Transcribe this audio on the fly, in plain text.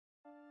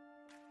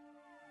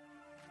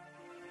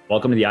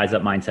Welcome to the Eyes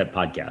Up Mindset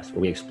podcast, where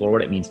we explore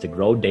what it means to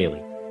grow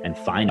daily and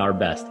find our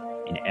best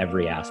in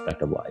every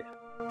aspect of life.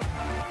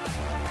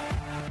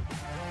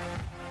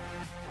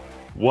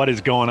 What is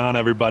going on,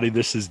 everybody?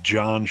 This is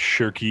John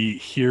Shirkey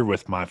here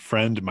with my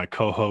friend, my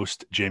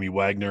co-host, Jamie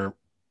Wagner,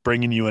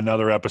 bringing you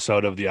another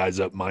episode of the Eyes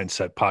Up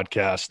Mindset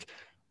podcast.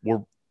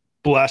 We're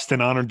blessed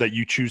and honored that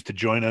you choose to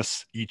join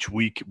us each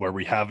week, where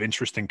we have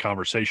interesting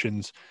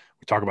conversations.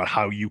 We talk about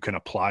how you can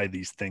apply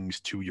these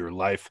things to your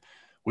life.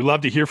 We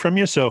love to hear from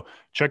you. So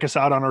check us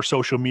out on our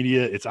social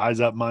media. It's Eyes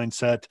Up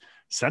Mindset.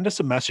 Send us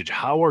a message.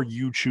 How are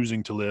you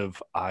choosing to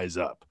live eyes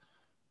up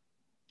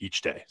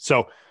each day?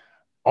 So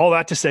all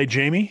that to say,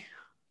 Jamie,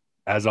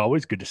 as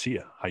always, good to see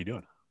you. How you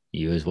doing?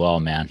 You as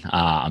well, man.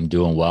 I'm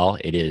doing well.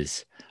 It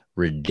is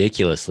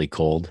ridiculously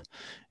cold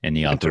in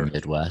the upper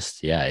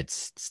Midwest. Yeah,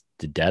 it's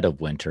the dead of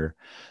winter.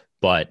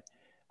 But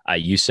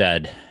you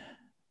said,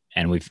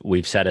 and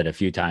we've said it a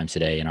few times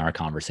today in our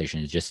conversation,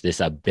 is just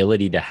this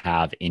ability to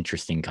have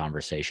interesting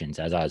conversations.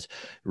 As I was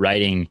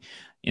writing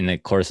in the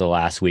course of the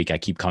last week, I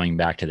keep coming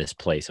back to this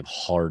place of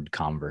hard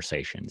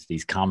conversations,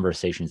 these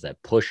conversations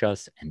that push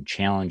us and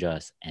challenge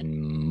us and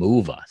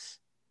move us,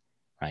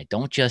 right?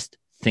 Don't just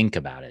think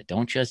about it.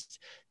 Don't just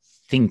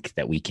think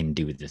that we can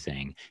do the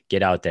thing.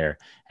 Get out there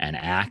and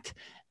act.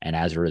 And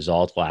as a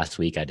result, last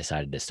week, I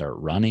decided to start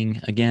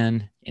running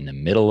again in the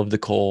middle of the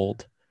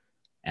cold.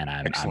 And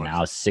I'm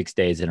now 6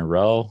 days in a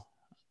row.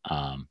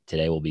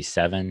 Today will be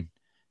 7.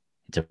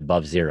 It's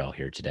above 0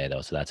 here today,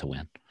 though, so that's a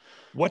win.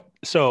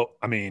 So,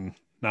 I mean,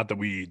 not that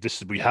we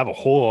have a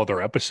whole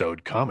other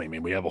episode coming. I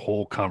mean, we have a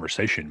whole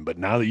conversation, but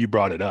now that you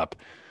brought it up,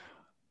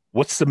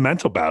 what's the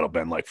mental battle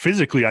been like?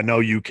 Physically, I know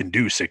you can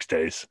do 6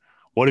 days.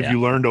 What have you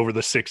learned over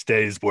the 6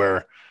 days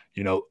where,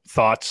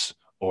 thoughts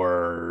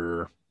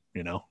or,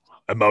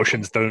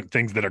 emotions,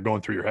 things that are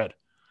going through your head?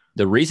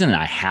 The reason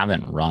I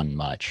haven't run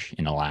much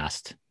in the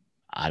last,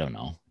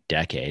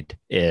 decade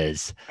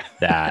is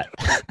that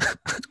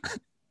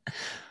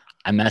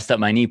I messed up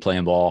my knee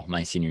playing ball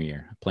my senior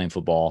year, playing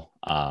football.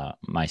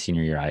 My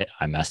senior year,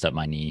 I messed up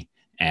my knee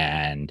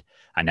and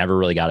I never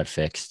really got it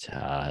fixed.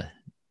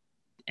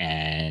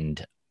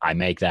 And I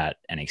make that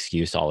an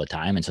excuse all the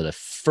time. And so the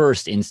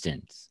first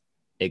instance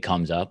it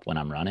comes up when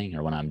I'm running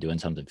or when I'm doing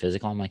something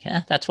physical, I'm like,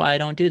 that's why I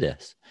don't do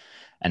this.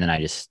 And then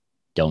I just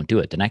don't do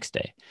it the next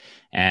day.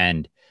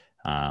 And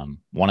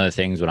one of the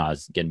things when I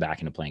was getting back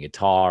into playing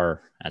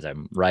guitar, as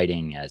I'm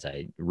writing, as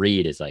I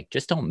read, is like,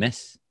 just don't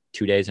miss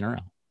 2 days in a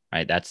row,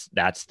 right?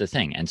 That's the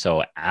thing. And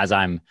so as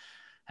I'm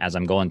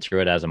going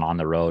through it, as I'm on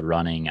the road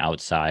running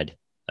outside,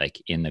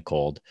 like in the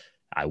cold,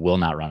 I will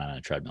not run on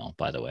a treadmill,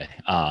 by the way,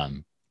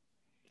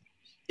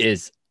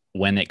 is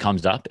when it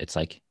comes up, it's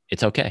like,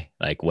 it's okay.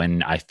 Like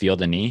when I feel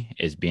the knee,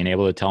 is being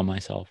able to tell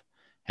myself,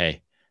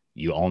 hey,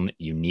 you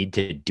need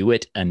to do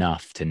it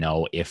enough to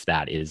know if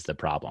that is the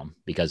problem.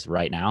 Because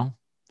right now,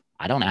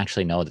 I don't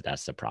actually know that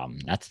that's the problem.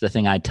 That's the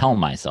thing I tell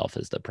myself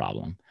is the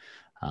problem.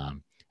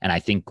 And I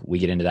think we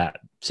get into that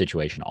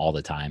situation all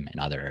the time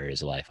in other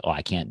areas of life. Oh,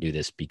 I can't do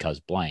this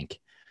because blank.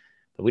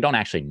 But we don't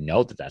actually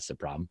know that that's the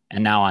problem.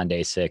 And now on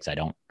day 6, I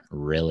don't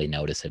really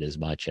notice it as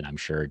much. And I'm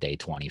sure day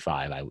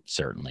 25, I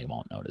certainly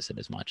won't notice it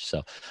as much.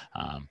 So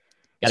got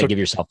to give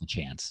yourself a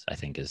chance, I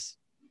think, is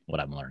what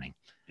I'm learning.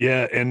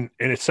 Yeah. And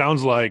it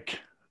sounds like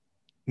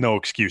no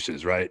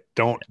excuses, right?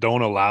 Don't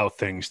allow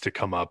things to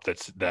come up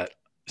that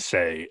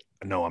say,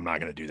 no, I'm not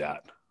going to do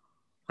that.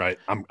 Right.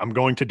 I'm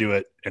going to do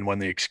it. And when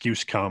the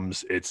excuse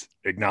comes, it's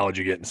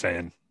acknowledging it and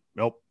saying,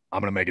 nope,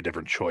 I'm going to make a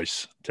different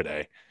choice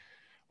today,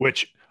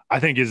 which I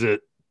think is a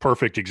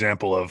perfect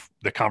example of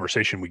the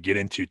conversation we get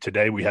into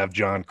today. We have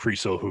Iraq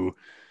Kriesel, who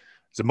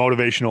is a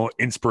motivational,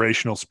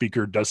 inspirational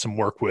speaker, does some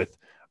work with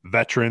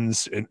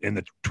veterans in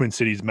the Twin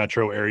Cities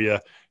metro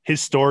area.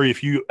 His story,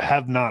 if you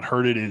have not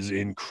heard it, is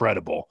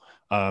incredible.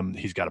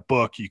 He's got a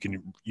book. You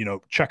can,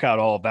 check out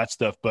all of that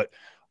stuff. But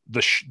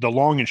the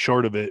long and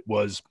short of it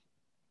was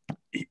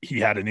he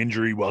had an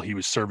injury while he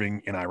was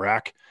serving in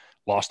Iraq,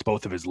 lost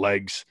both of his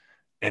legs,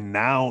 and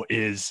now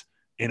is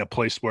in a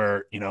place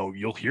where,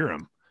 you'll hear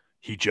him.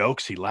 He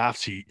jokes, he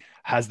laughs, he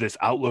has this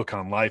outlook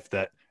on life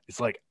that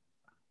it's like,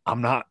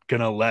 I'm not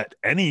going to let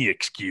any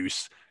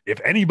excuse. If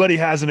anybody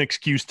has an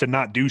excuse to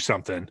not do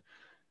something,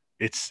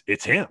 it's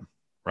him,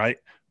 right?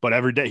 But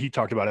every day, he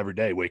talked about every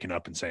day waking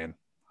up and saying,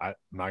 I'm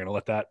not going to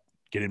let that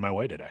get in my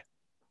way today.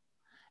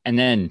 And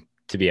then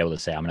to be able to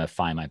say, I'm going to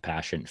find my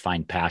passion,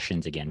 find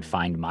passions again,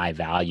 find my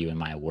value and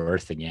my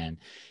worth again,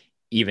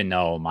 even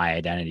though my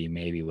identity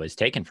maybe was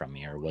taken from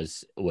me or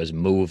was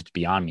moved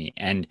beyond me.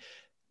 And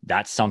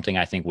that's something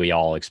I think we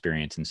all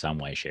experience in some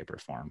way, shape, or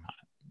form,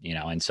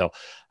 and so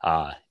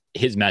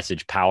his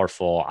message,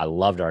 powerful. I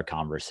loved our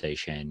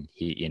conversation.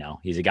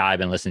 He's a guy I've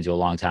been listening to a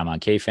long time on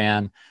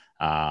KFAN.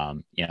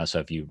 So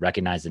if you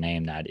recognize the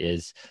name, that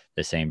is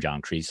the same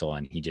Iraq Kriesel,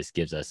 and he just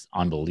gives us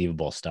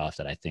unbelievable stuff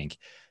that I think,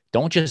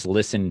 don't just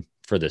listen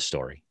for the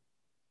story.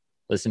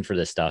 Listen for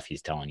the stuff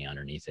he's telling you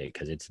underneath it,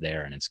 because it's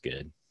there and it's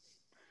good.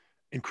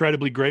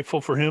 Incredibly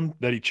grateful for him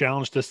that he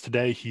challenged us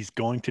today. He's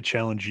going to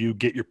challenge you.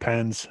 Get your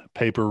pens,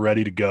 paper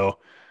ready to go.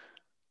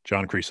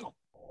 Iraq Kriesel.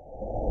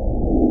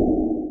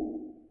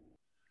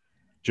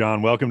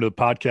 John, welcome to the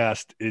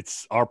podcast.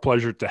 It's our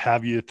pleasure to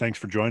have you. Thanks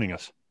for joining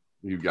us.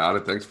 You got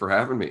it. Thanks for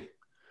having me.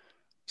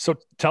 So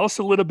tell us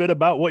a little bit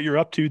about what you're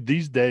up to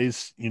these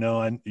days,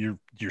 and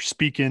you're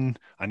speaking.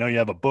 I know you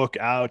have a book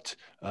out.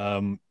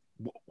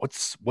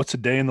 What's a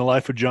day in the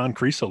life of John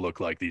Kriesel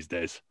look like these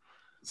days?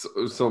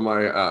 So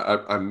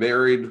I'm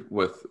married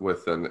with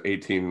an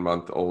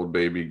 18-month-old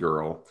baby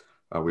girl.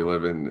 We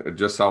live in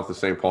just south of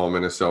St. Paul,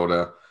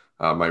 Minnesota.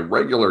 My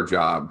regular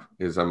job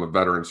is I'm a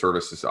veteran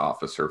services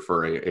officer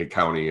for a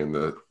county in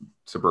the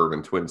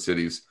suburban Twin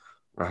Cities.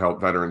 I help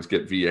veterans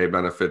get VA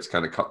benefits,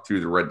 kind of cut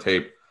through the red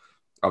tape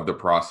of the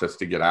process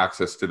to get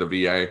access to the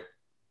VA.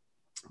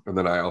 And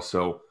then I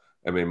also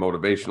am a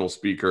motivational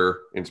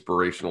speaker,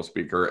 inspirational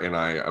speaker, and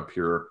I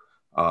appear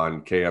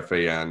on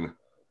KFAN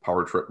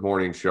Power Trip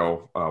morning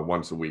show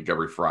once a week,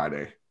 every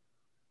Friday.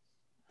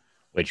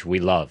 Which we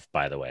love,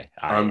 by the way.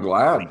 I'm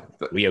glad.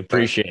 We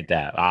appreciate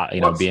that.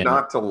 What's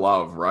not to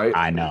love, right?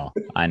 I know.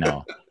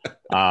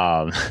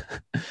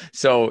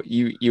 So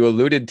you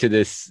alluded to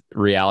this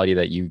reality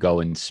that you go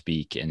and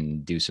speak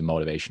and do some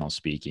motivational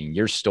speaking.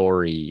 Your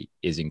story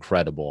is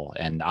incredible.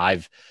 And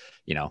I've,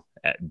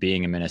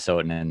 being a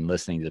Minnesotan and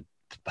listening to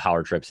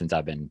Power Trip since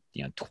I've been,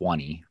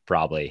 20,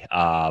 probably.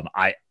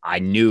 I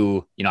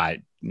knew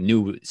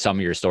some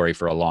of your story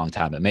for a long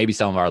time, but maybe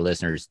some of our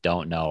listeners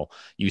don't know.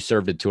 You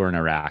served a tour in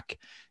Iraq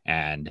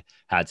and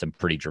had some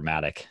pretty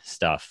dramatic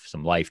stuff,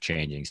 some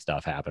life-changing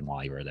stuff happen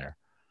while you were there.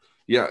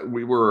 Yeah,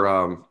 we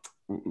were,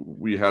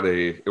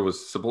 it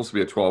was supposed to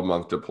be a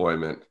 12-month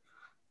deployment.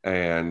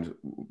 And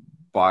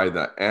by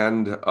the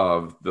end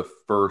of the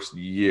first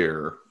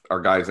year,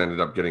 our guys ended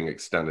up getting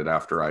extended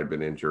after I'd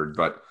been injured.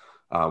 But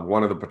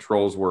one of the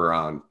patrols we're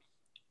on,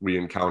 we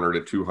encountered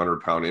a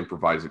 200-pound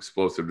improvised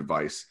explosive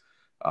device.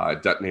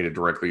 Detonated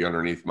directly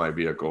underneath my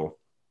vehicle.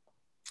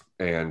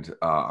 And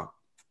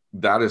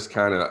that is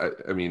kind of,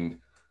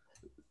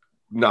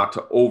 not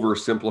to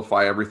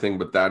oversimplify everything,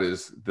 but that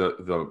is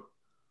the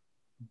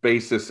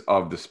basis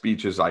of the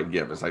speeches I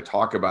give as I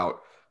talk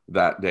about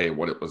that day,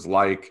 what it was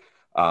like.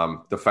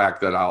 The fact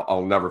that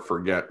I'll never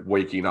forget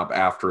waking up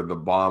after the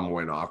bomb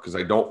went off, because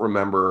I do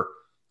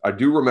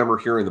remember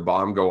hearing the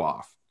bomb go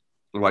off,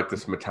 like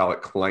this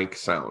metallic clank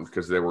sound,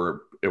 because it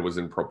was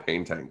in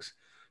propane tanks,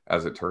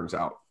 as it turns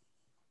out.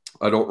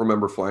 I don't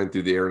remember flying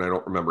through the air, and I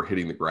don't remember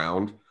hitting the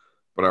ground,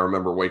 but I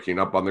remember waking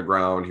up on the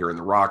ground, hearing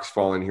the rocks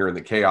falling, hearing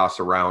the chaos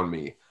around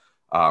me,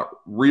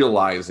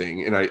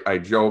 realizing, and I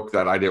joke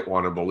that I didn't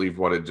want to believe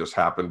what had just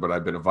happened, but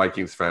I've been a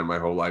Vikings fan my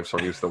whole life, so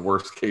I'm used to the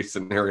worst case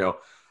scenario.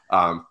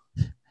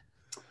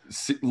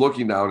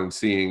 Looking down and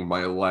seeing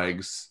my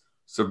legs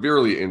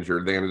severely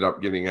injured, they ended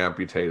up getting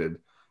amputated.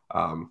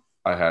 I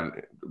had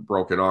a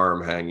broken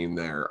arm hanging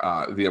there.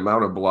 The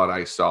amount of blood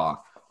I saw,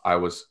 I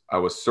was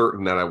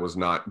certain that I was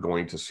not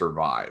going to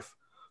survive.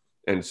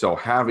 And so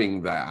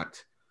having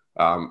that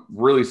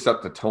really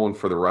set the tone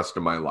for the rest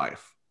of my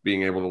life,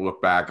 being able to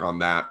look back on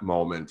that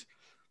moment.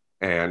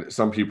 And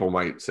some people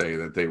might say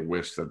that they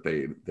wish that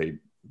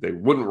they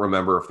wouldn't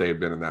remember if they had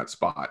been in that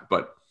spot.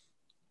 But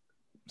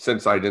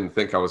since I didn't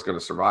think I was going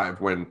to survive,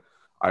 when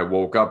I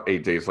woke up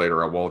 8 days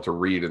later at Walter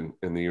Reed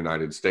in the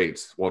United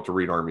States, Walter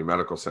Reed Army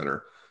Medical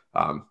Center,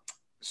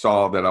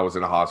 saw that I was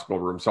in a hospital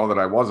room, saw that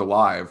I was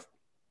alive,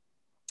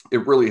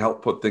 it really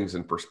helped put things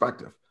in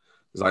perspective.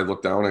 As I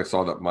looked down, I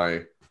saw that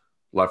my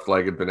left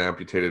leg had been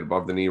amputated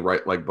above the knee,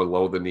 right leg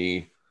below the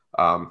knee.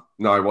 No,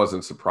 I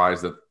wasn't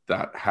surprised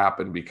that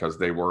happened, because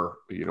they were,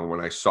 when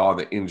I saw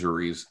the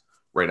injuries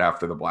right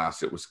after the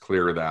blast, it was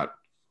clear that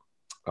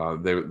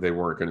they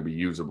weren't going to be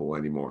usable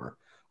anymore.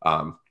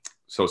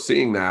 So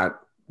seeing that,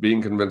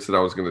 being convinced that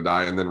I was going to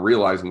die, and then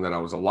realizing that I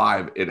was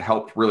alive, it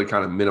helped really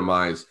kind of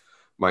minimize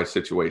my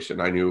situation.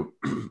 I knew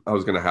I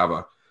was going to have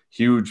a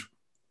huge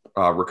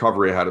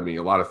recovery ahead of me,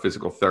 a lot of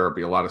physical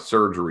therapy, a lot of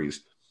surgeries,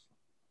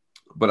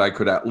 but I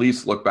could at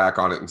least look back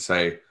on it and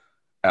say,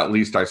 at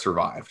least I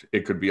survived.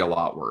 It could be a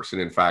lot worse.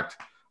 And in fact,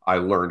 I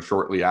learned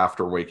shortly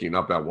after waking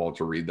up at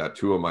Walter Reed that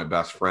two of my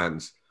best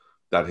friends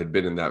that had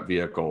been in that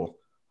vehicle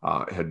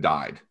had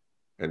died.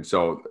 And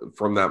so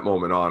from that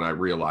moment on, I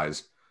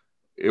realized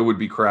it would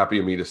be crappy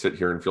of me to sit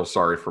here and feel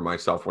sorry for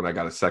myself when I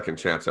got a second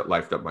chance at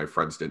life that my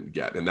friends didn't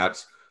get. And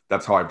that's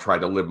how I've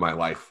tried to live my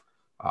life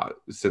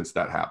since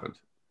that happened.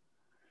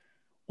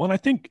 Well, and I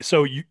think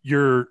so.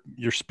 Your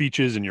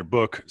speeches and your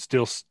book,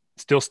 still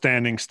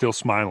standing, still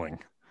smiling,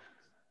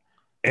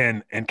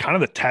 and kind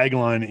of the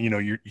tagline.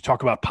 You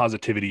talk about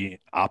positivity,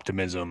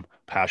 optimism,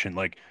 passion.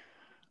 Like,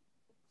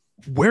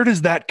 where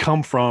does that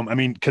come from? I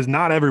mean, because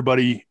not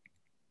everybody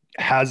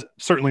has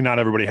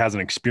an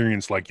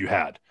experience like you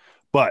had,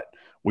 but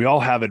we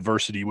all have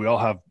adversity. We all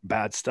have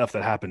bad stuff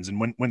that happens,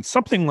 and when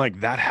something like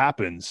that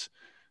happens,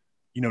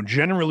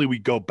 generally we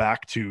go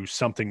back to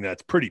something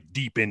that's pretty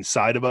deep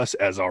inside of us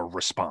as our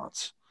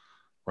response,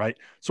 right?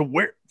 So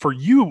where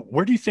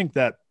do you think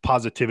that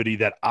positivity,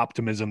 that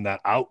optimism,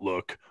 that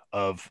outlook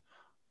of,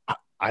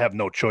 I have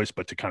no choice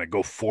but to kind of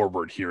go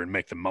forward here and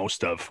make the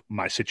most of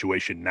my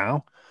situation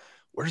now,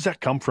 where does that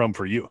come from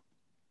for you?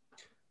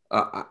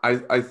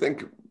 I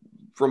think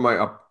from my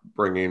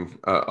upbringing,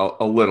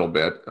 a little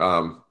bit.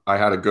 I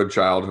had a good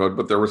childhood,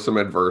 but there was some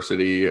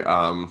adversity,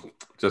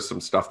 just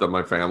some stuff that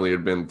my family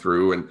had been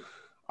through. And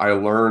I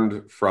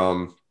learned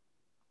from,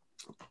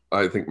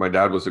 I think my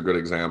dad was a good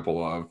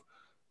example of,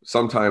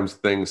 sometimes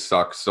things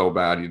suck so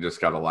bad, you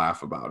just got to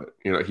laugh about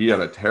it. He had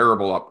a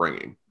terrible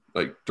upbringing,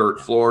 like dirt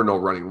floor, no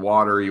running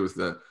water. He was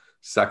the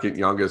second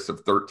youngest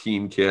of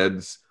 13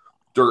 kids,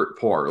 dirt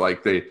poor,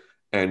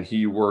 and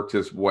he worked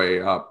his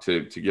way up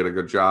to get a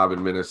good job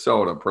in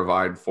Minnesota,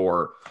 provide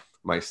for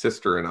my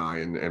sister and I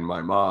and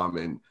my mom.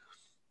 And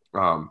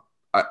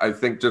I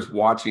think just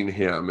watching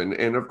him,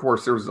 and of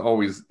course there's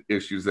always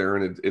issues there,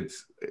 and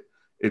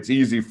it's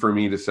easy for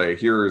me to say,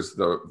 here's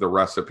the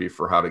recipe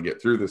for how to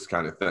get through this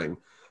kind of thing.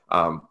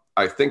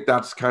 I think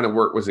that's kind of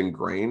where it was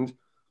ingrained,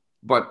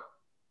 but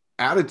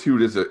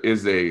attitude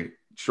is a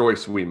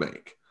choice we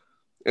make.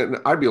 And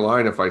I'd be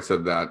lying if I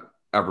said that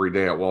every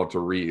day at Walter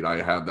Reed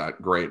I had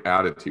that great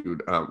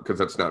attitude, because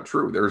that's not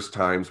true. There's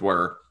times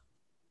where,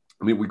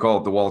 we call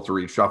it the Walter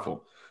Reed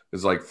shuffle.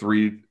 It's like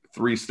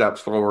three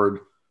steps forward,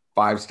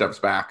 5 steps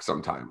back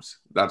sometimes.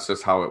 That's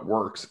just how it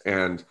works.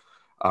 And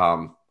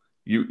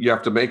you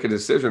have to make a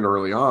decision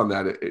early on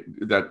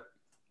that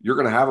you're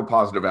going to have a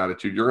positive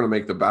attitude. You're going to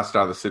make the best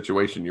out of the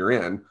situation you're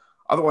in.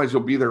 Otherwise,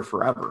 you'll be there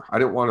forever. I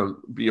didn't want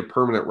to be a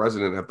permanent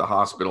resident at the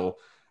hospital.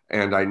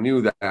 And I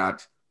knew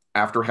that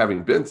after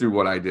having been through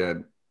what I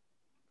did,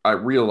 I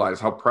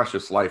realized how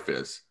precious life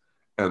is,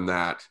 and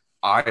that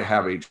I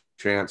have a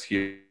chance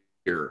here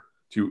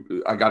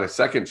I got a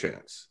second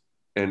chance,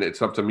 and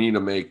it's up to me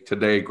to make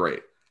today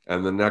great,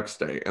 and the next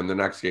day and the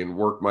next day, and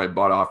work my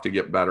butt off to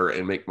get better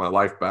and make my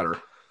life better.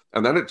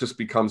 And then it just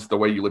becomes the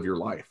way you live your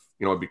life.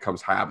 It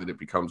becomes habit. It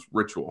becomes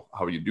ritual,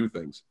 how you do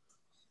things.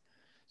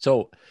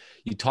 So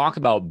you talk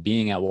about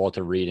being at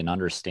Walter Reed and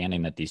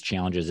understanding that these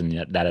challenges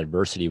and that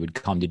adversity would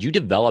come. Did you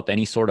develop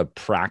any sort of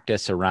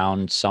practice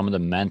around some of the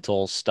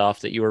mental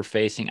stuff that you were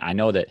facing? I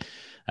know that,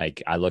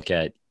 like, I look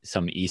at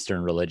some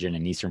Eastern religion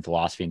and Eastern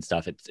philosophy and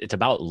stuff. It's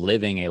about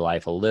living a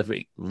life, a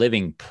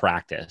living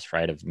practice,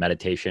 right? Of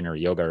meditation or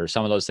yoga or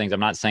some of those things. I'm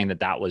not saying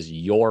that was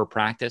your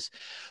practice,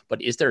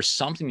 but is there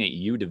something that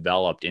you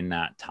developed in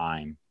that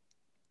time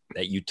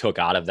that you took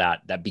out of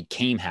that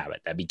became habit,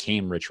 that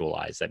became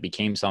ritualized, that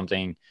became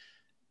something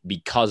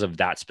because of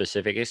that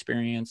specific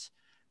experience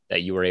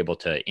that you were able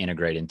to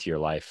integrate into your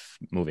life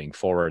moving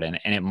forward? And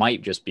it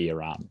might just be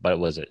around, but it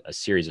was a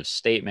series of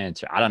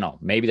statements. I don't know.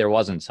 Maybe there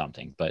wasn't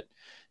something, but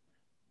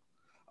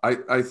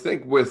I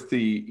think with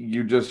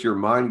your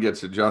mind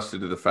gets adjusted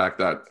to the fact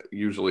that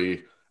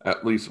usually,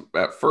 at least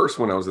at first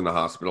when I was in the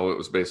hospital, it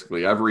was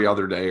basically every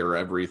other day or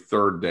every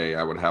third day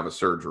I would have a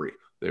surgery.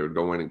 They would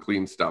go in and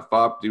clean stuff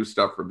up, do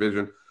stuff for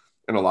vision.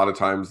 And a lot of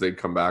times they'd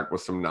come back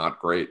with some not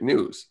great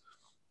news.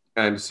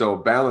 And so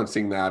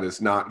balancing that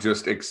is not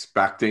just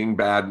expecting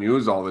bad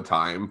news all the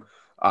time,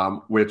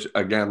 which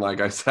again,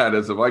 like I said,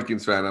 as a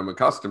Vikings fan, I'm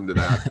accustomed to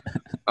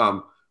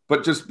that.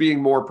 But just being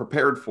more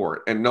prepared for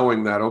it and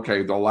knowing that,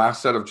 okay, the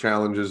last set of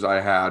challenges I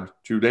had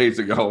 2 days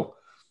ago,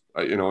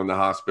 in the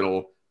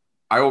hospital,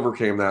 I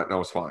overcame that and I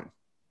was fine.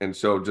 And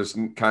so just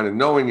kind of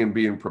knowing and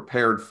being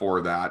prepared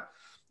for that,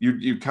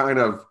 you kind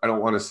of, I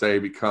don't want to say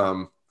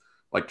become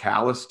like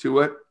callous to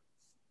it,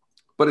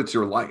 but it's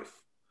your life.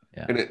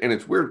 Yeah. And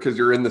it's weird because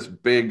you're in this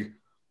big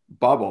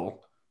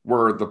bubble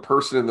where the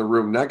person in the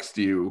room next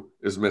to you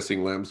is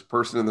missing limbs,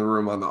 person in the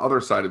room on the other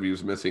side of you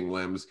is missing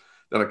limbs,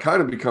 that it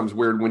kind of becomes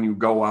weird when you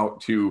go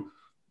out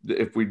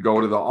if we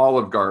go to the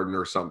Olive Garden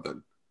or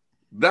something,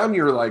 then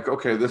you're like,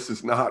 okay, this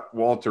is not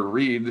Walter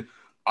Reed.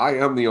 I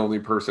am the only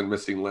person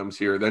missing limbs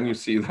here. Then you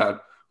see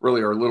that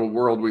really our little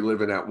world we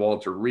live in at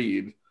Walter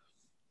Reed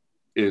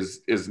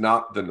is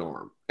not the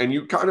norm. And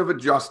you kind of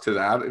adjust to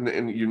that.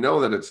 And you know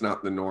that it's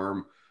not the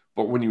norm,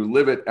 but when you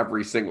live it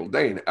every single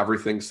day and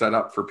everything's set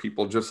up for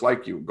people just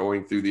like you,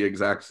 going through the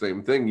exact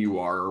same thing you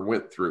are or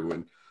went through.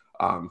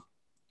 And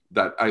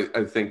that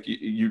I think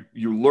you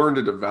learn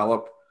to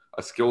develop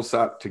a skill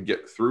set to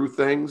get through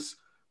things.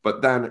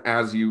 But then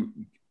as you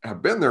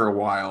have been there a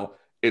while,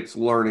 it's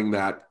learning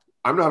that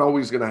I'm not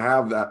always going to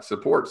have that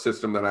support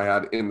system that I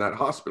had in that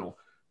hospital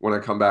when I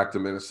come back to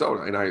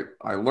Minnesota. And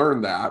I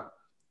learned that.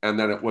 And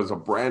then it was a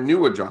brand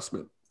new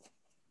adjustment.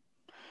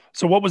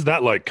 So what was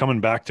that like coming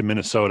back to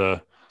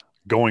Minnesota,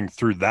 going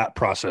through that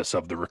process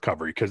of the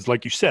recovery? Because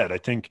like you said, I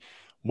think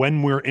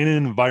when we're in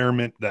an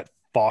environment that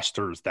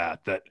fosters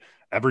that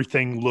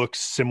everything looks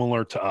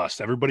similar to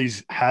us,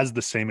 everybody's has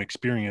the same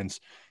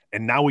experience,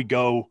 and now we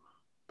go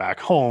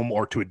back home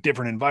or to a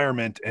different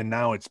environment and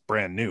now it's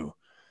brand new.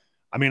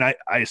 I mean, I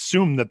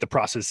assume that the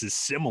process is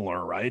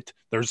similar, right?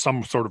 There's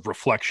some sort of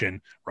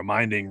reflection,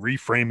 reminding,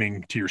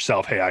 reframing to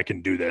yourself, hey, I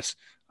can do this.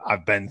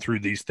 I've been through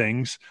these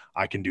things.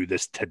 I can do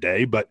this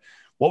today. But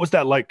what was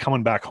that like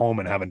coming back home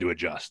and having to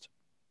adjust?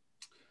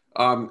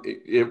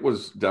 It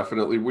was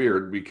definitely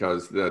weird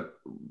because that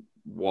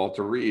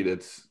Walter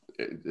Reed,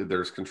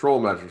 there's control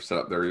measures set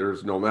up there.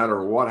 There's no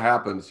matter what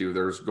happens to you,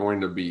 there's going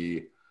to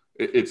be,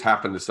 it's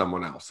happened to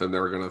someone else and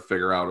they're going to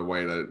figure out a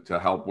way to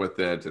help with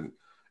it and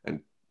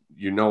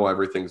you know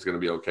everything's going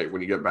to be okay.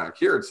 When you get back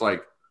here, it's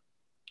like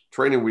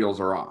training wheels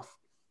are off.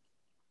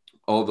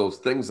 All those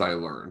things I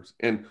learned.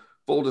 And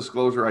full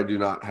disclosure, I do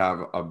not have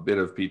a bit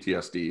of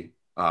PTSD,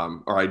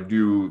 or I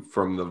do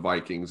from the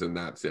Vikings, and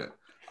that's it.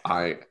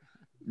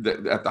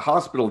 At the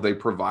hospital, they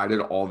provided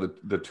all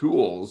the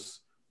tools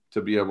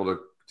to be able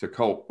to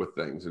cope with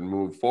things and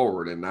move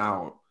forward. And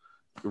now,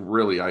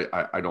 really,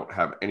 I don't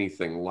have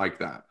anything like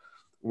that.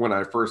 When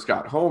I first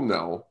got home,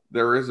 though,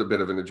 there is a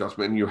bit of an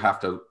adjustment, and you have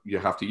to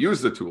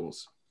use the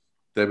tools.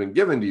 They've been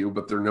given to you,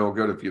 but they're no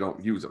good if you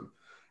don't use them.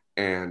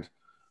 And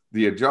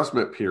the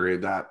adjustment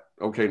period that,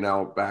 okay,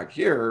 now back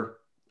here,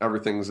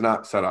 everything's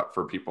not set up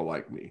for people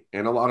like me.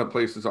 And a lot of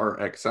places are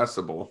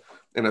accessible.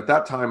 And at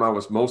that time, I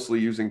was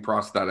mostly using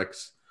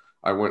prosthetics.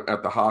 I went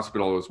at the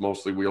hospital, it was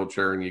mostly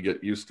wheelchair, and you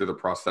get used to the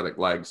prosthetic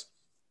legs.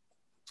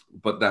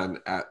 But then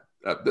at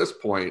this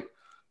point,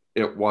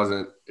 it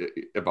wasn't,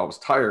 if I was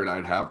tired,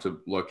 I'd have to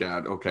look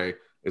at, okay,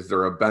 is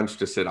there a bench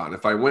to sit on?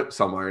 If I went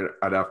somewhere,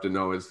 I'd have to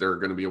know, is there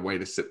going to be a way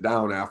to sit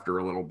down after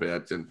a little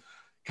bit, and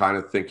kind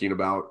of thinking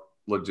about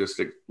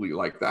logistically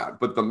like that.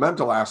 But the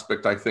mental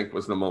aspect, I think,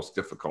 was the most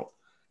difficult.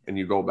 And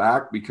you go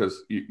back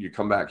because you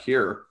come back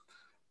here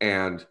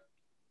and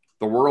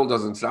the world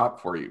doesn't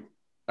stop for you.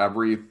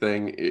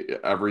 Everything,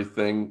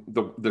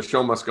 the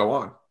show must go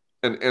on.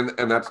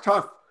 And that's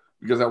tough,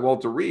 because at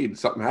Walter Reed,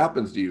 something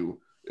happens to you,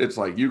 it's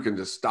like you can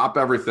just stop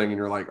everything and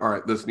you're like, all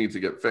right, this needs to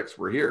get fixed.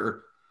 We're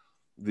here.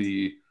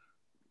 The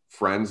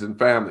friends and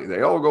family,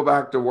 they all go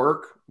back to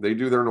work. They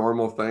do their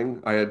normal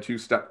thing. I had 2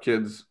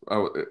 stepkids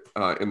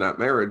in that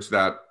marriage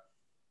that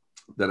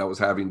I was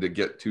having to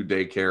get to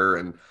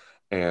daycare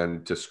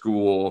and to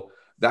school.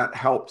 That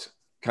helped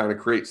kind of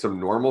create some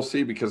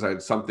normalcy because I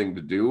had something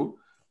to do.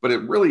 But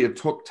it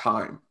took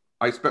time.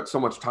 I spent so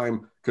much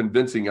time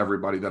convincing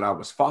everybody that I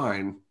was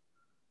fine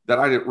that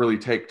I didn't really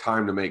take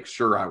time to make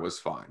sure I was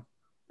fine.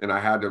 And I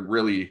had to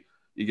really,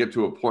 you get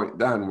to a point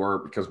then where,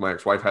 because my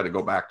ex-wife had to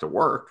go back to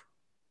work,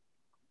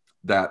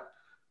 that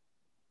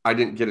I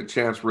didn't get a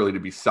chance really to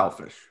be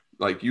selfish.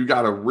 Like, you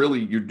got to really,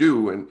 you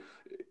do. And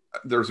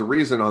there's a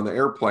reason on the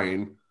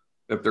airplane,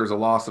 if there's a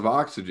loss of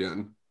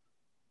oxygen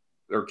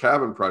or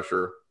cabin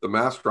pressure, the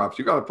mask drops,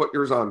 you got to put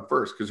yours on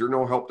first, because you're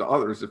no help to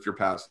others if you're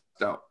passed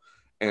out.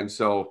 And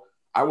so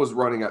I was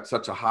running at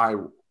such a high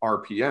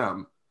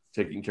RPM,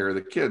 taking care of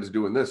the kids,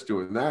 doing this,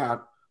 doing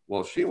that.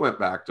 Well, she went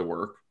back to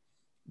work,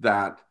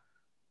 that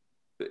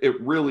it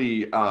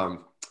really, I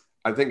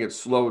think it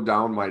slowed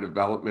down my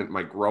development,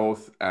 my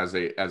growth as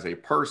a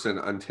person,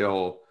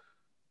 until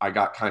I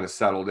got kind of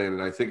settled in.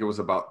 And I think it was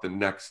about the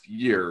next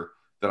year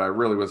that I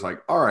really was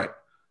like, all right,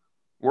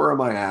 where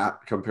am I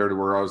at compared to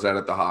where I was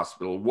at the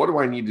hospital? What do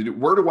I need to do?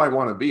 Where do I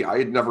want to be? I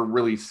had never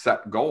really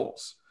set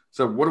goals.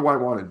 So what do I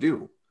want to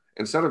do?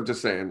 Instead of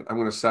just saying, I'm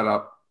going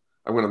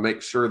to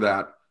make sure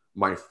that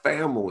my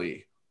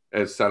family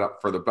is set up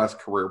for the best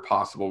career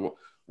possible.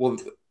 Well,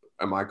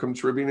 am I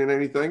contributing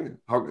anything?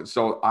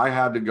 So I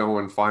had to go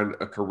and find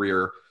a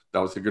career that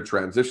was a good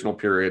transitional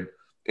period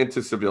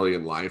into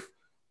civilian life,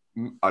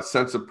 a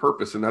sense of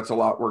purpose. And that's a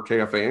lot where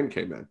KFAN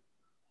came in.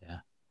 Yeah.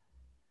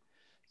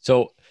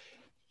 So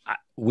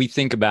we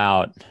think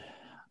about,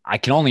 I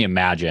can only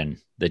imagine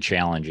the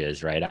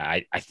challenges, right?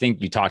 I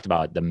think you talked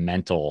about the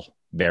mental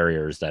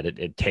barriers that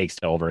it takes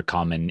to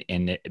overcome, and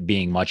it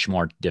being much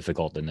more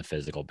difficult than the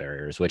physical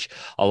barriers, which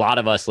a lot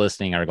of us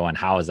listening are going,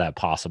 how is that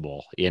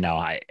possible? You know,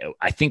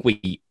 I think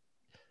we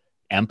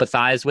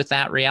empathize with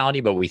that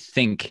reality, but we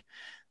think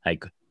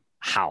like,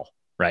 how,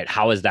 right?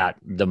 How is that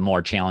the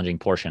more challenging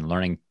portion,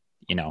 learning,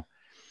 you know?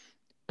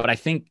 But I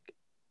think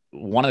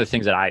one of the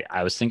things that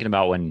I was thinking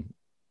about when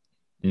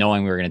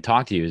knowing we were going to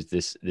talk to you is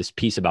this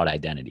piece about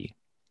identity.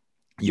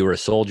 You were a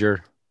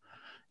soldier.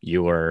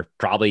 You were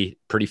probably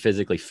pretty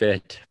physically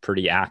fit,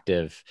 pretty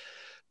active.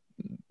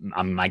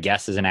 My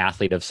guess is an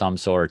athlete of some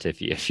sort.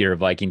 If you're a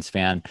Vikings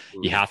fan,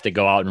 you have to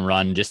go out and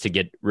run just to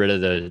get rid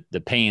of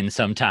the pain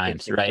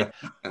sometimes, right?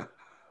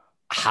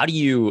 How do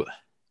you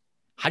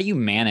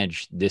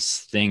manage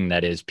this thing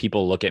that is,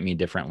 people look at me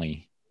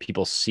differently?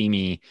 People see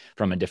me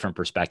from a different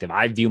perspective.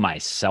 I view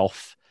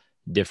myself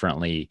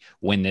differently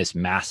when this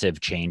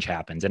massive change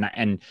happens.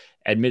 And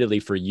admittedly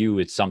for you,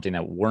 it's something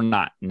that we're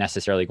not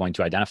necessarily going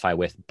to identify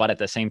with, but at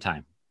the same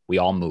time, we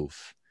all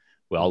move,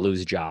 we all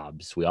lose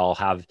jobs. We all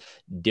have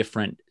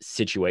different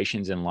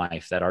situations in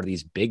life that are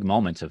these big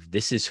moments of,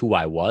 this is who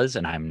I was,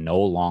 and I'm no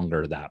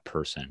longer that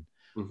person.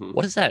 Mm-hmm.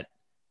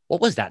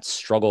 What was that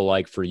struggle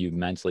like for you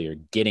mentally, or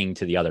getting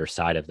to the other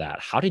side of that?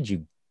 How'd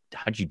you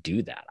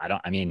do that? A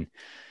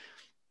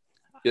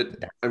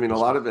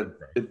lot of it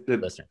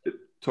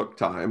took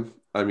time.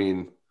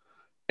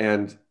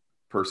 And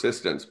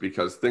persistence,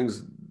 because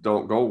things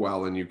don't go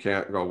well and you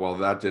can't go, well,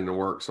 that didn't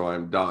work, so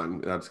I'm done.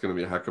 That's going to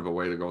be a heck of a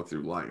way to go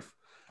through life.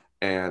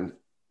 And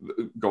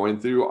going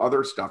through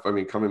other stuff,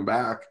 coming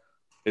back,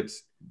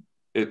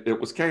 it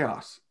was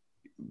chaos.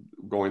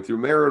 Going through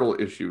marital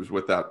issues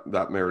with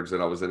that marriage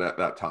that I was in at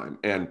that time,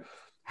 and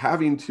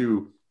having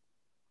to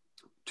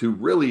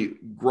really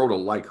grow to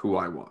like who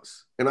I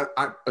was. And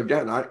I've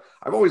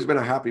always been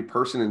a happy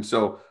person. And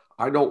so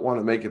I don't want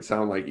to make it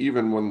sound like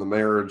even when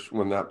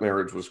that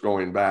marriage was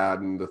going bad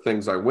and the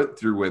things I went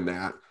through in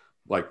that,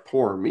 like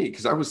poor me,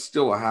 because I was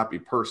still a happy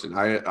person.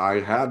 I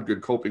had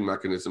good coping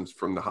mechanisms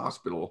from the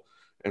hospital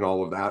and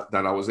all of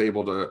that I was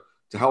able to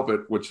help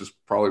it, which is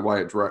probably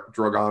why it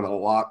drug on a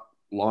lot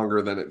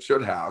longer than it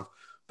should have.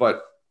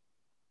 But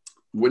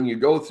when you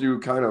go through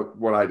kind of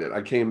what I did,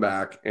 I came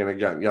back, and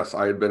again, yes,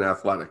 I had been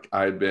athletic.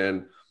 I had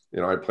been,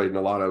 I played in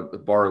a lot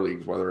of bar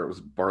leagues, whether it was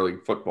bar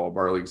league football,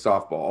 bar league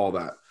softball, all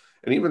that.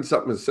 And even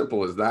something as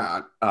simple as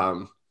that.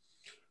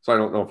 So I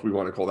don't know if we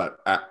want to call that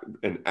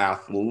an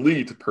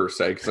athlete per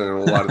se, because I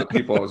know a lot of the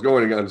people I was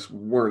going against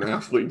weren't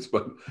athletes,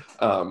 but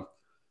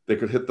they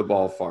could hit the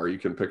ball far. You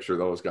can picture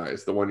those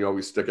guys, the one you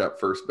always stick at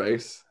first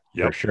base.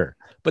 Yep. For sure.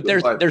 But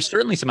there's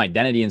certainly some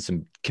identity and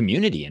some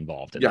community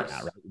involved in that.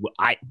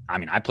 Right? I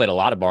mean, I played a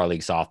lot of bar league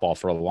softball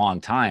for a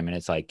long time, and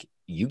it's like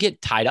you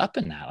get tied up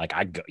in that. Like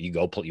you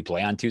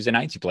play on Tuesday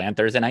nights, you play on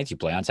Thursday nights, you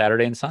play on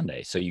Saturday and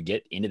Sunday. So you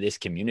get into this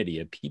community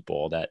of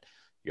people that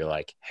you're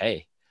like,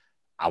 hey,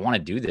 I want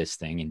to do this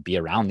thing and be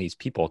around these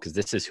people because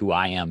this is who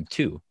I am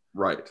too.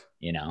 Right.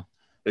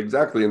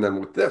 Exactly. And then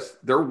with this,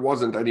 there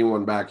wasn't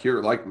anyone back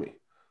here like me.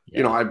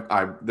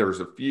 Yeah. There's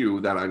a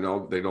few that I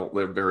know they don't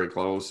live very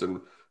close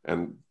and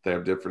they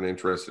have different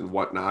interests and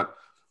whatnot.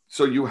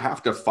 So you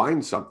have to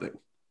find something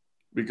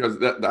because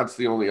that's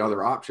the only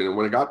other option. And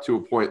when it got to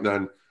a point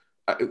then,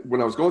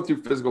 when I was going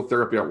through physical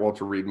therapy at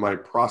Walter Reed, my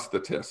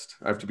prosthetist,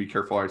 I have to be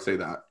careful how I say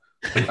that,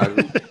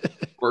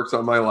 works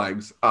on my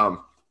legs.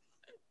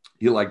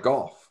 He liked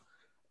golf.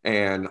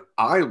 And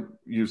I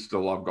used to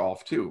love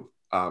golf too.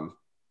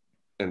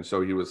 And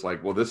so he was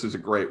like, well, this is a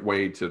great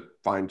way to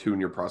fine tune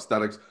your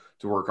prosthetics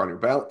to work on your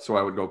balance. So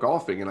I would go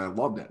golfing and I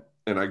loved it.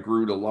 And I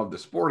grew to love the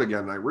sport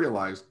again. And I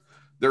realized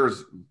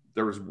there's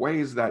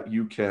ways that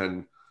you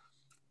can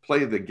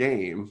play the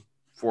game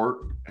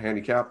for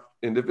handicapped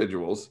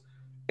individuals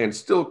and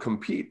still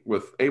compete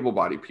with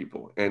able-bodied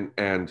people.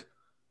 And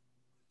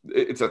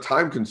it's a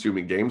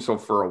time-consuming game. So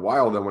for a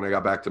while, then when I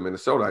got back to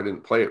Minnesota, I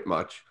didn't play it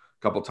much,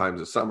 a couple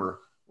times a summer.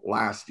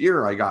 Last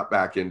year, I got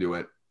back into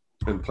it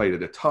and played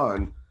it a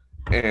ton.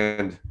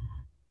 And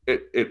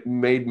it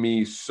made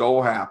me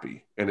so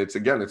happy. And it's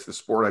the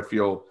sport I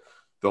feel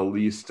the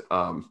least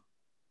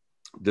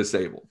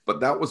disabled.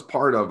 But that was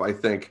part of, I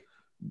think,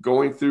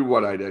 going through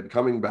what I did,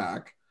 coming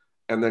back,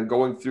 and then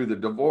going through the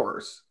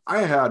divorce.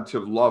 I had to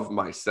love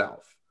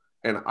myself.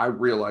 And I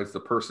realized the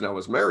person I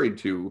was married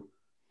to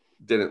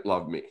didn't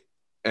love me.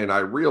 And I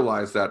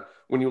realized that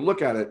when you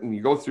look at it and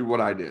you go through what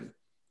I did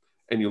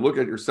and you look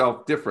at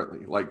yourself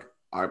differently, like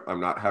I'm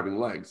not having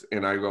legs.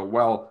 And I go,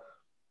 well,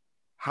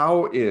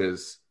 how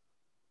is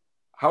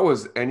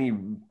any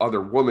other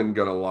woman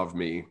going to love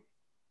me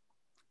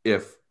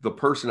if the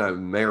person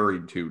I'm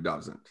married to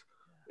doesn't?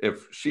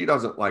 If she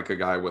doesn't like a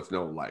guy with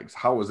no legs,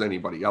 how is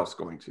anybody else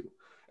going to?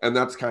 And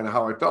that's kind of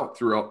how I felt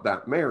throughout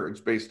that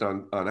marriage based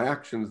on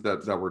actions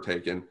that were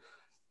taken.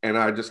 And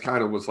I just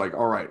kind of was like,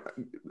 all right,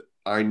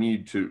 I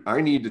need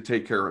to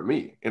take care of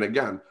me. And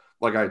again,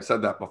 like I had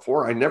said that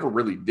before, I never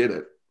really did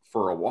it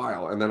for a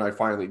while. And then I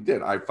finally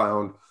did. I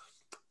found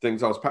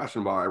things I was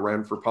passionate about. I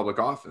ran for public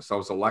office. I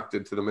was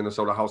elected to the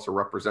Minnesota House of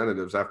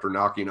Representatives after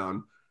knocking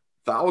on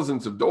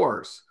thousands of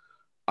doors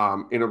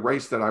in a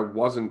race that I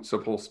wasn't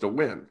supposed to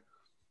win.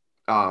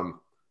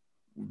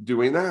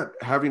 Doing that,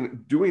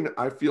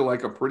 I feel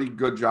like a pretty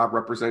good job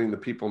representing the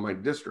people in my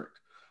district.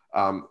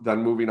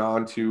 Then moving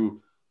on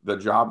to the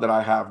job that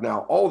I have now,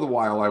 all the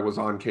while I was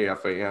on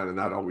KFAN, and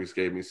that always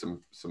gave me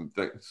some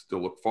things to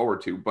look forward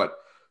to. But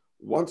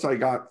once I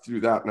got through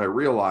that and I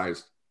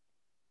realized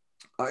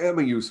I am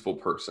a useful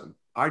person,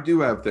 I do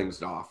have things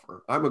to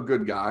offer. I'm a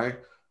good guy.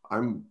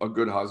 I'm a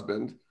good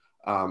husband.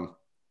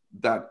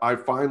 That I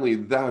finally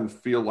then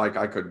feel like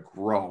I could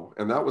grow.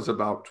 And that was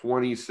about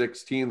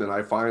 2016 that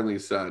I finally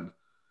said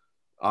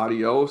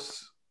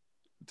adios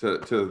to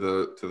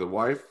the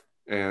wife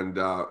and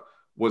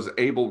was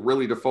able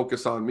really to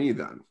focus on me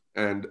then.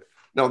 And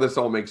now this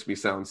all makes me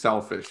sound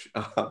selfish,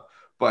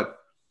 but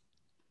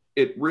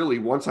it really,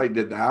 once I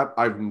did that,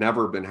 I've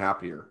never been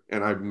happier.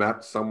 And I've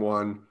met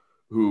someone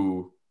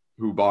who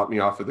bought me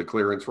off of the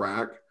clearance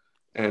rack,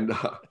 and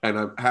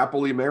I'm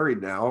happily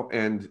married now.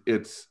 And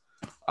it's,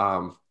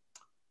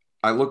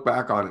 I look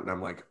back on it and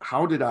I'm like,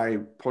 how did I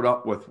put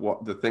up with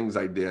what the things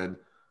I did?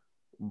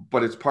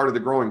 But it's part of the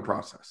growing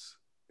process.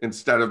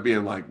 Instead of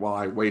being like, well,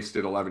 I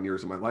wasted 11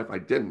 years of my life. I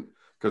didn't,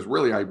 because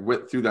really I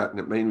went through that and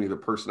it made me the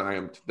person I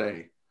am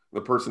today,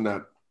 the person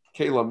that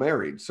Kayla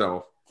married.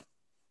 So.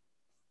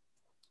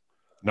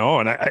 No,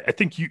 and I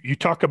think you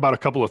talk about a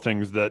couple of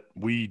things that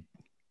we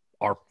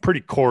are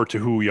pretty core to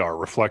who we are: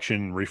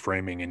 reflection,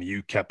 reframing, and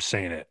you kept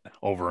saying it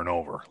over and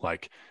over.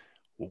 Like,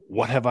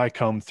 what have I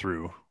come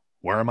through?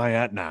 Where am I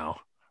at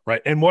now?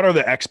 Right. And what are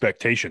the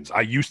expectations?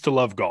 I used to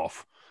love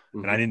golf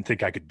and I didn't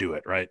think I could do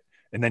it. Right.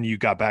 And then you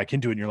got back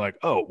into it and you're like,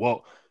 oh,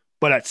 well,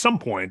 but at some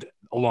point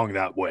along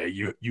that way,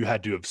 you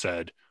had to have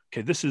said,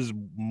 okay, this is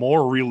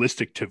more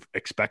realistic to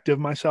expect of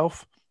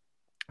myself.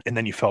 And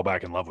then you fell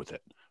back in love with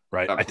it.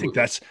 Right.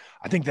 Absolutely.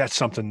 I think that's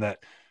something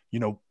that,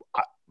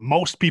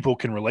 most people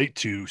can relate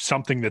to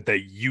something that they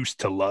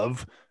used to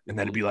love. And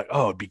then it'd be like,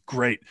 oh, it'd be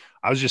great.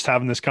 I was just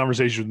having this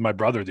conversation with my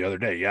brother the other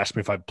day. He asked me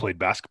if I played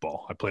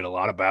basketball. I played a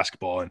lot of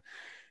basketball.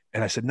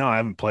 And I said, no, I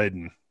haven't played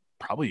in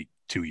probably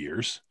 2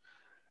 years.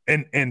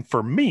 And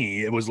for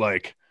me, it was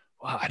like,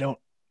 well, I don't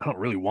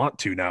really want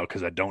to now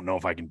because I don't know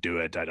if I can do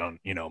it. I don't,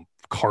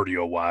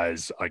 cardio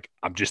wise, like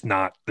I'm just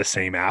not the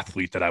same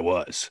athlete that I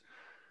was.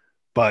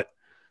 But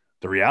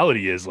the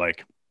reality is,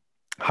 like,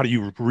 how do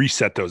you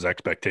reset those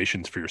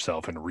expectations for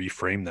yourself and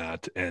reframe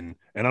that and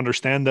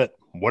understand that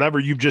whatever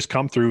you've just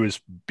come through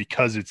is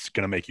because it's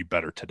going to make you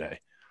better today.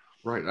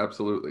 Right.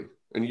 Absolutely.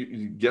 And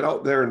you get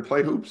out there and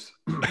play hoops.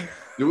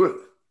 Do it.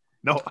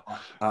 No,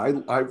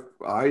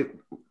 I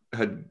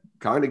had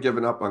kind of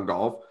given up on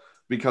golf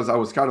because I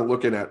was kind of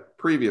looking at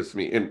previous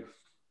me, and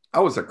I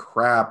was a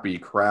crappy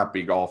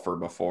golfer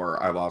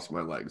before I lost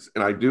my legs.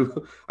 And I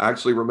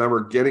actually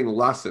remember getting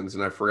lessons,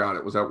 and I forgot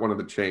it was at one of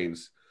the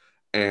chains.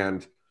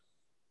 And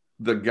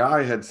the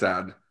guy had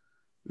said,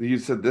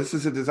 this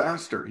is a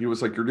disaster. He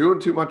was like, you're doing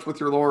too much with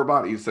your lower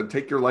body. He said,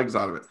 take your legs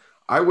out of it.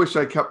 I wish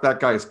I kept that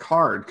guy's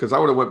card because I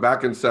would have went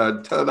back and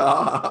said,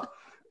 ta-da.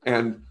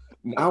 And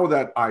now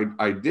that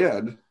I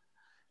did,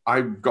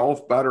 I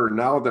golf better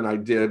now than I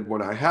did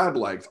when I had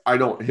legs. I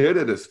don't hit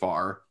it as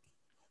far,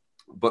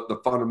 but the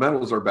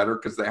fundamentals are better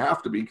because they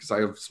have to be because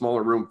I have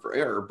smaller room for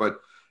air. But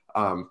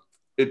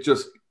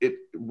it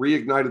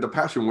reignited the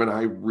passion when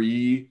I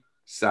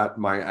reset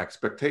my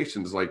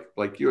expectations.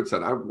 Like you had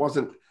said,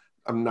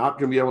 I'm not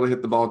going to be able to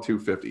hit the ball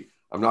 250.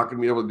 I'm not going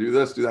to be able to do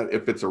this, do that.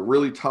 If it's a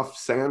really tough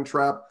sand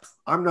trap,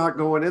 I'm not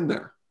going in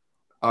there.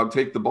 I'll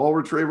take the ball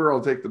retriever.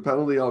 I'll take the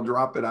penalty. I'll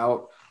drop it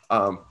out.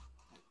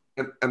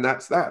 And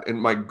that's that.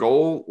 And my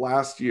goal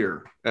last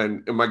year,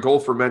 and my goal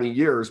for many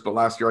years, but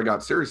last year I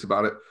got serious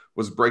about it,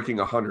 was breaking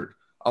 100.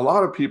 A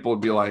lot of people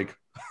would be like,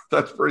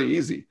 that's pretty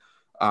easy.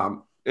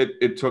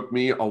 It took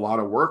me a lot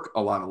of work,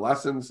 a lot of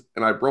lessons,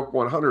 and I broke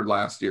 100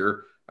 last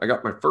year. I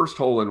got my first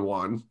hole in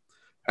one.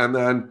 And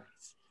then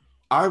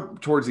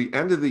towards the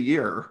end of the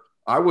year,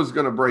 I was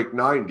going to break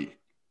 90,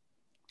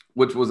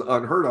 which was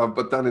unheard of.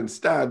 But then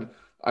instead,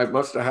 I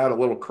must have had a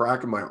little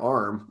crack in my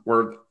arm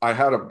where I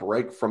had a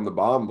break from the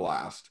bomb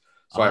blast.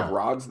 So I have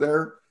rods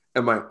there,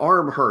 and my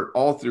arm hurt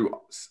all through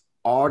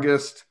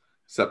August,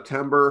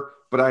 September,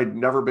 but I'd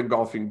never been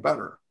golfing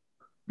better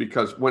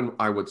because when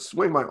I would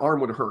swing, my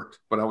arm would hurt,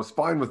 but I was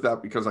fine with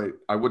that because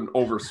I wouldn't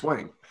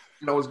overswing.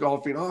 And I was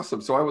golfing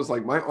awesome. So I was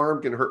like, my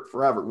arm can hurt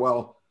forever.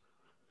 Well,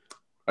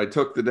 I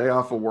took the day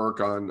off of work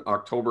on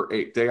October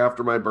 8th, day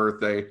after my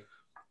birthday.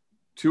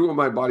 Two of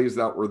my buddies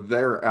that were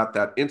there at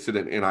that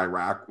incident in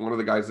Iraq, one of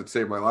the guys that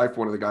saved my life,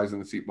 one of the guys in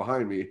the seat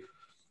behind me,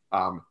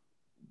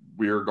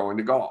 we were going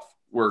to golf.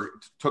 We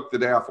took the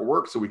day off of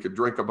work so we could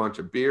drink a bunch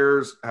of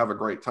beers, have a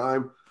great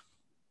time.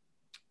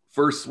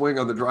 First swing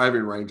on the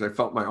driving range, I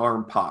felt my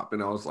arm pop,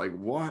 and I was like,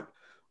 what?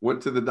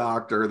 Went to the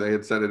doctor. They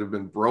had said it had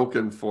been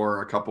broken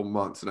for a couple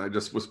months, and I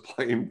just was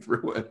playing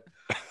through it.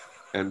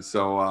 And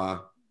so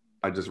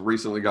I just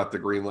recently got the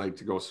green light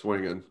to go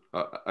swinging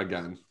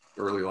again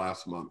early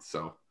last month.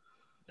 So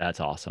that's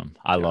awesome.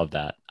 I love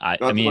that.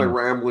 That's my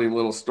rambling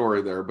little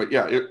story there, but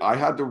yeah, I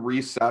had to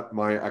reset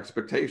my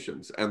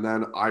expectations. And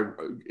then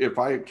if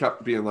I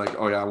kept being like,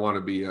 oh yeah, I want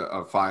to be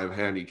a 5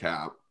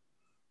 handicap,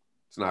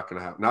 it's not going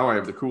to happen. Now I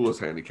have the coolest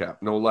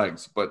handicap, no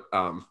legs, but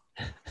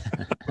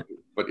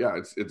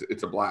yeah,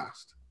 it's a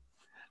blast.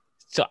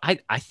 So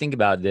I think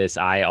about this.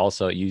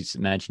 You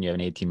mentioned you have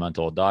an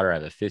 18-month-old daughter. I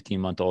have a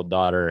 15-month-old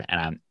daughter,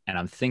 and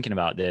I'm thinking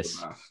about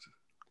this.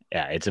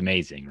 Yeah, it's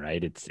amazing,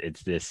 right?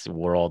 It's this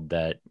world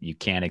that you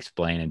can't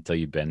explain until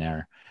you've been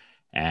there.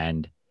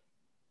 And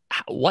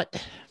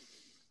what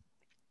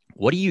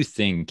do you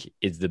think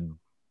is the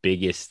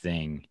biggest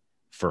thing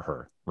for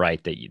her,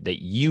 right?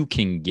 That you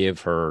can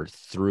give her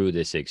through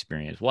this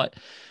experience?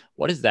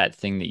 What is that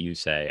thing that you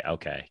say,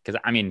 okay? Because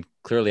I mean,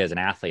 clearly as an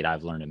athlete,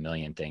 I've learned a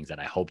million things that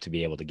I hope to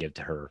be able to give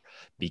to her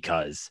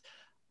because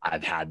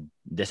I've had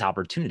this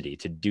opportunity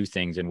to do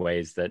things in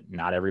ways that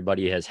not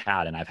everybody has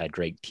had. And I've had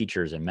great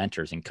teachers and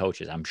mentors and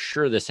coaches. I'm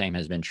sure the same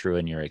has been true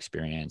in your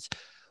experience.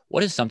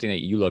 What is something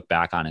that you look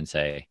back on and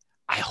say,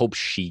 I hope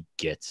she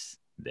gets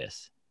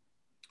this?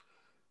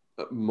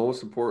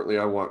 Most importantly,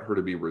 I want her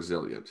to be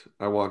resilient.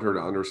 I want her to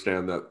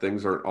understand that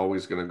things aren't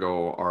always going to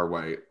go our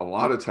way. A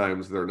lot of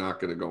times they're not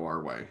going to go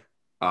our way.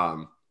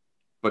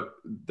 But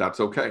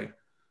that's okay.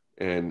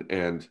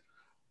 And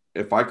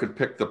if I could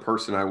pick the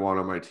person I want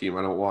on my team,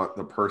 I don't want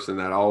the person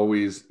that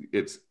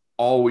it's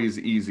always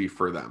easy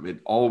for them. It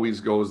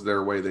always goes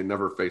their way. They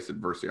never face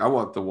adversity. I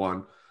want the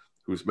one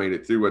who's made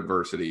it through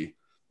adversity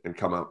and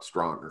come out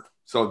stronger.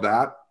 So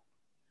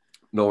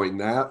knowing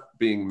that,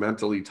 being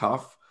mentally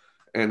tough,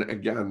 and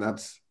again,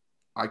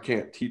 I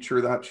can't teach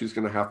her that. She's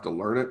going to have to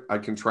learn it. I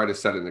can try to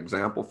set an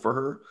example for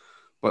her,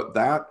 but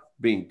that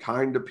being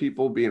kind to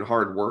people, being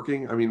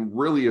hardworking. I mean,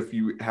 really, if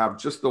you have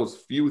just those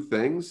few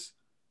things,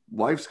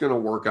 life's going to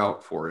work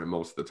out for you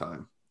most of the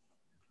time.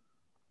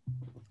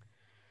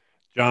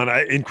 John,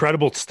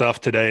 incredible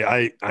stuff today.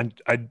 I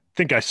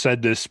think I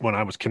said this when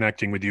I was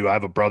connecting with you. I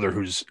have a brother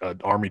who's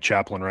an Army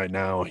chaplain right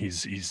now.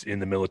 He's in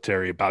the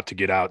military, about to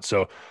get out.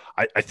 So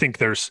I think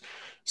there's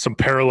some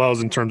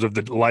parallels in terms of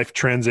the life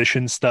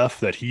transition stuff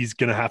that he's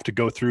going to have to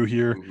go through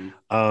here.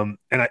 And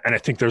I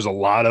think there's a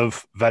lot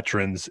of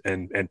veterans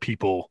and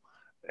people,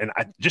 and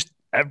I just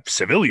have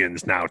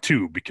civilians now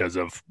too, because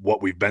of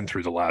what we've been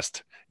through the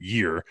last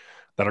year,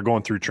 that are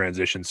going through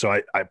transition. So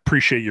I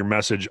appreciate your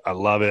message. I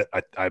love it.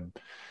 I'm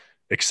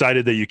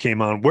excited that you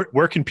came on.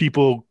 Where can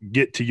people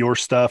get to your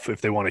stuff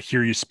if they want to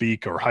hear you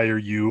speak or hire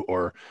you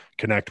or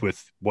connect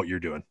with what you're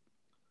doing?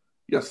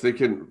 Yes, they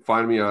can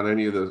find me on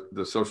any of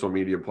the social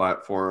media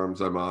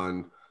platforms. I'm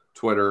on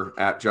Twitter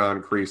at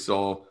John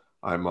Kriesel.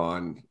 I'm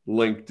on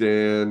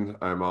LinkedIn.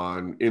 I'm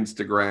on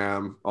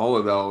Instagram, all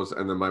of those.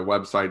 And then my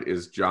website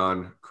is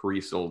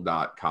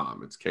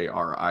johnkriesel.com. It's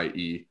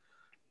KRIESEL.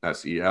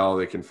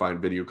 They can find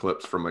video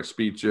clips from my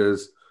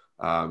speeches,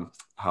 how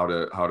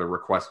to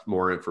request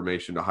more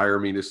information to hire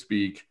me to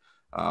speak,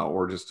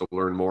 or just to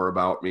learn more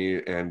about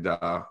me, and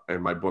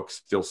my book,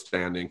 Still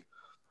Standing,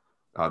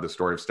 the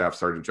story of Staff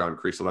Sergeant John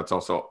Kriesel. That's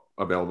also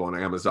available on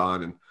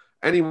Amazon and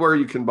anywhere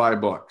you can buy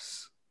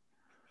books.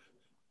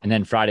 And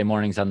then Friday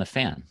mornings on the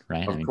Fan,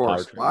 right? Of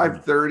course,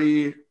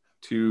 5:30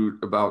 to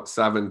about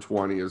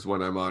 7:20 is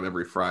when I'm on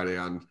every Friday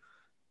on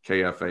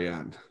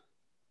KFAN.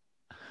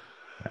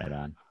 Right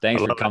on.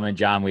 Thanks for coming,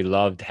 John. We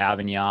loved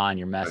having you on.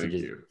 Your message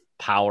is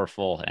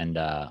powerful, and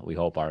we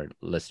hope our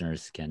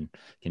listeners can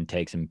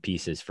take some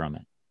pieces from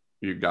it.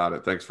 You got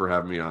it. Thanks for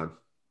having me on.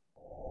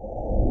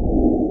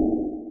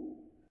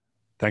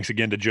 Thanks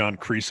again to John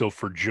Kriesel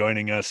for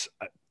joining us.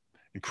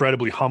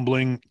 Incredibly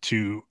humbling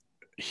to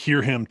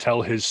hear him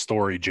tell his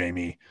story,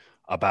 Jamie,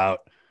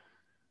 about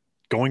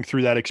going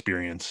through that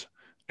experience,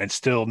 and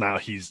still now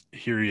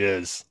here he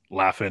is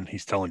laughing.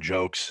 He's telling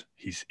jokes.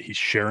 He's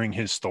sharing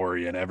his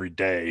story, and every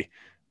day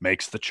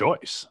makes the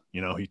choice.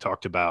 You know, he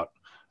talked about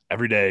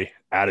every day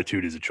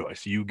attitude is a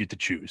choice. You get to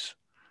choose.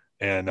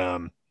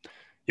 And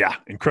yeah,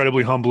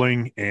 incredibly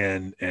humbling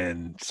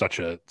and such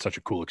a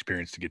cool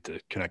experience to get to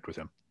connect with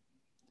him.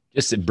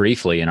 Just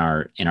briefly in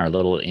our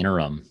little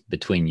interim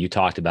between, you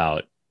talked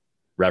about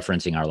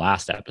referencing our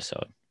last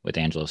episode with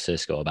Angelo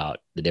Cisco about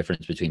the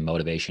difference between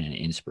motivation and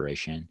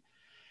inspiration.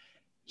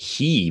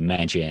 He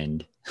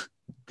mentioned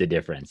the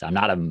difference. I'm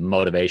not a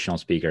motivational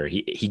speaker.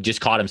 He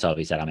just caught himself.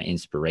 He said, I'm an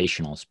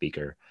inspirational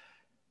speaker.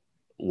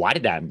 Why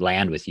did that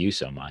land with you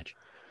so much?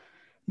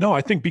 No,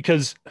 I think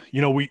because,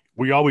 you know,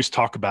 we always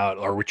talk about,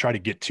 or we try to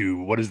get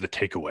to, what is the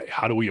takeaway?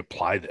 How do we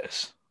apply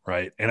this?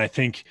 Right. And I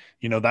think,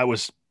 you know, that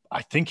was,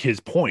 I think, his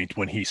point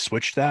when he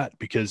switched that,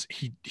 because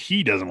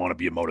he doesn't want to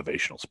be a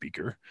motivational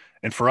speaker.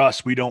 And for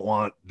us, we don't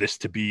want this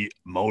to be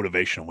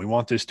motivational. We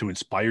want this to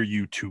inspire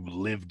you to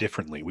live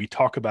differently. We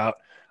talk about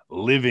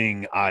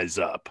living eyes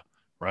up,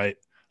 right?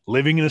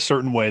 Living in a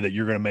certain way that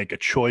you're going to make a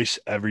choice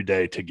every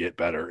day to get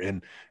better.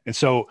 And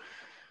so,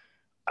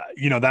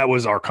 you know, that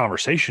was our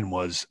conversation,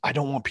 was I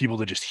don't want people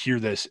to just hear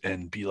this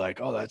and be like,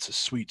 oh, that's a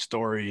sweet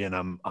story, and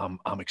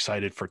I'm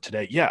excited for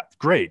today. Yeah,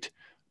 great.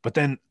 But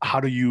then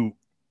how do you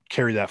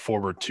carry that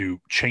forward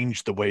to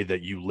change the way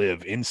that you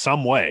live in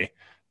some way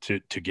to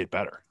get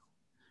better?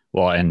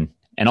 Well, and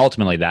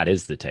ultimately that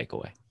is the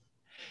takeaway,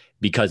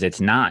 because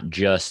it's not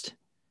just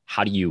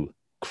how do you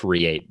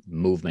create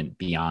movement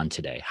beyond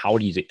today? How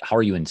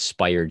are you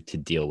inspired to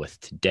deal with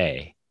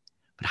today?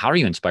 But how are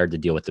you inspired to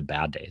deal with the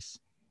bad days?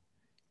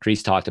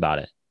 Kreese talked about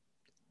it,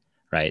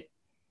 right?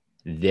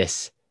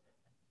 This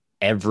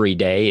every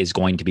day is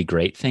going to be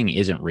great thing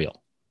isn't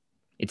real.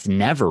 It's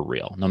never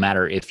real, no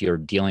matter if you're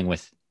dealing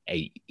with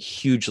a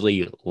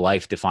hugely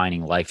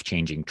life-defining,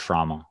 life-changing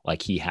trauma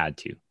like he had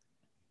to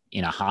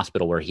in a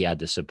hospital where he had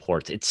the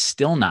supports. It's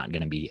still not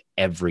going to be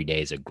every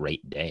day is a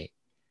great day.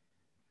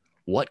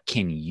 What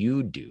can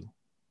you do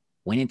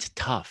when it's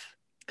tough?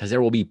 Because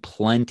there will be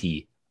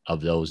plenty of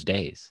those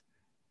days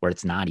where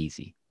it's not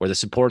easy, where the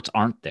supports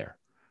aren't there,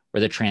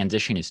 where the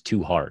transition is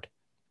too hard.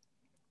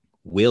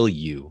 Will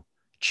you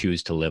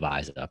choose to live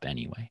eyes up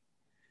anyway?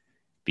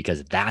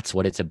 Because that's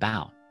what it's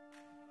about.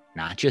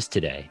 Not just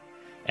today,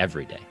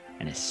 every day,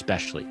 and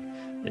especially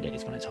the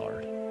days when it's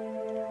hard.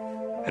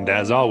 And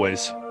as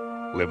always,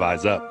 live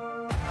eyes up.